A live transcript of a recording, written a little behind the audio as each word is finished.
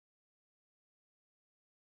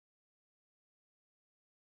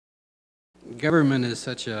government is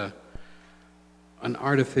such an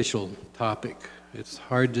artificial topic. It's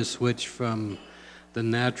hard to switch from the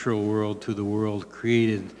natural world to the world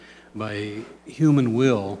created by human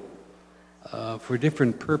will for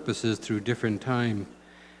different purposes through different time.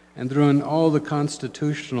 And through all the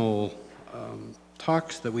constitutional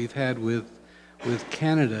talks that we've had with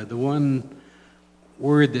Canada, the one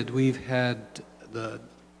word that we've had the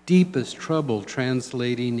deepest trouble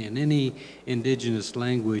translating in any Indigenous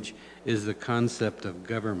language is the concept of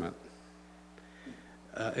government.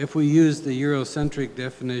 If we use the Eurocentric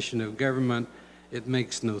definition of government, it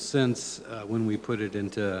makes no sense when we put it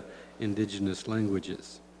into Indigenous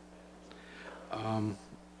languages.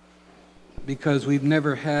 Because we've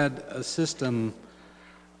never had a system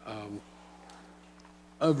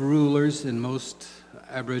of rulers in most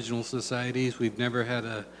Aboriginal societies. We've never had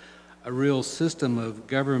a real system of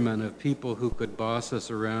government, of people who could boss us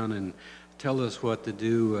around and tell us what to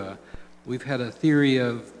do. We've had a theory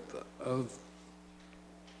of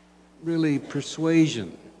really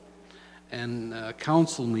persuasion and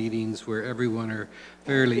council meetings where everyone are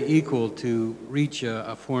fairly equal to reach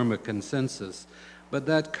a form of consensus. But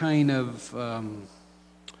that kind of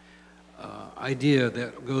idea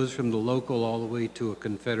that goes from the local all the way to a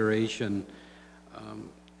confederation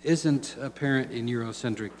isn't apparent in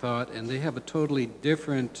Eurocentric thought, and they have a totally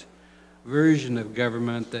different version of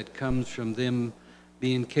government that comes from them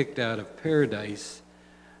being kicked out of paradise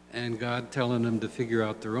and God telling them to figure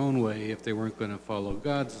out their own way if they weren't going to follow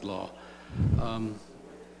God's law.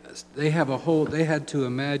 They had to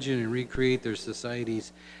imagine and recreate their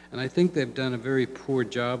societies, and I think they've done a very poor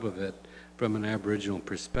job of it from an Aboriginal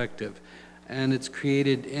perspective. And it's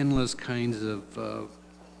created endless kinds of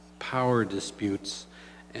power disputes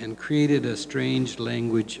and created a strange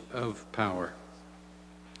language of power.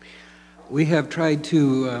 We have tried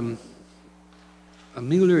to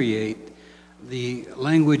ameliorate the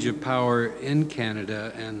language of power in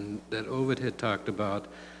Canada, and that Ovid had talked about,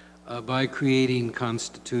 by creating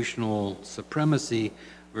constitutional supremacy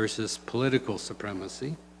versus political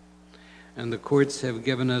supremacy. And the courts have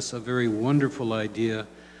given us a very wonderful idea,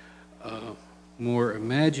 more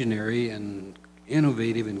imaginary and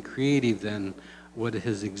innovative and creative than what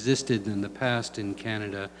has existed in the past in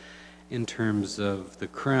Canada in terms of the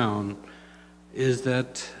Crown, is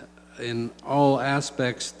that in all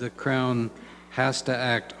aspects the Crown has to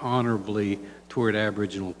act honorably toward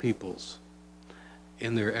Aboriginal peoples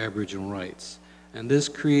in their Aboriginal rights. And this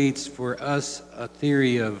creates for us a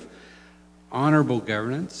theory of honorable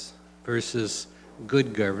governance versus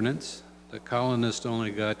good governance. The colonists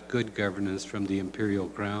only got good governance from the Imperial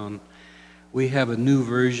Crown. We have a new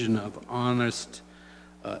version of honest,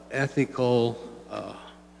 ethical,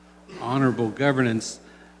 honorable governance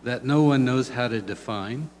that no one knows how to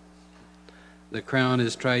define. The Crown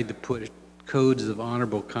has tried to put codes of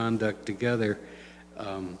honorable conduct together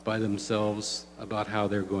by themselves about how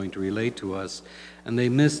they're going to relate to us, and they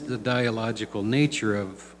miss the dialogical nature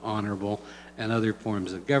of honorable and other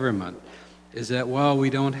forms of government. Is that while we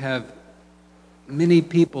don't have many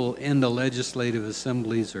people in the legislative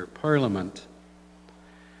assemblies or parliament,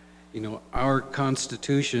 you know, our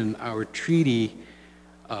Constitution, our treaty,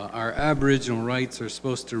 our Aboriginal rights are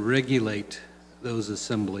supposed to regulate those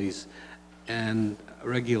assemblies and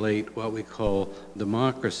regulate what we call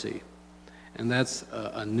democracy. And that's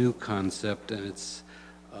a new concept, and it's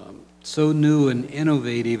so new and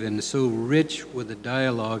innovative and so rich with the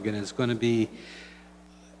dialogue, and it's going to be,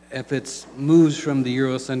 if it moves from the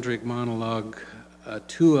Eurocentric monologue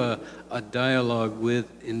to a dialogue with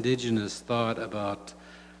Indigenous thought about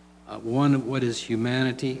one, what is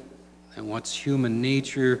humanity and what's human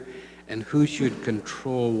nature and who should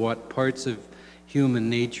control what parts of human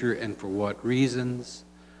nature and for what reasons,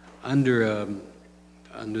 under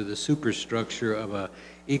the superstructure of a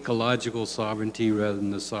ecological sovereignty rather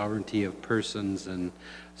than the sovereignty of persons and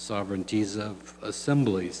sovereignties of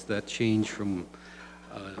assemblies that change from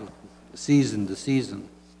season to season.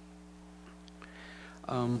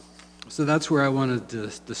 So that's where I wanted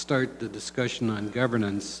to start the discussion on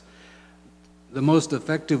governance. The most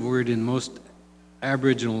effective word in most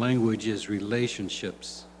Aboriginal language is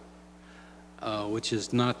relationships, which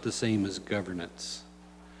is not the same as governance.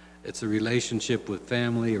 It's a relationship with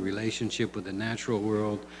family, a relationship with the natural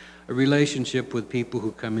world, a relationship with people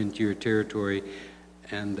who come into your territory,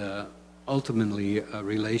 and ultimately a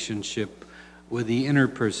relationship with the inner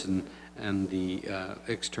person and the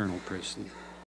external person.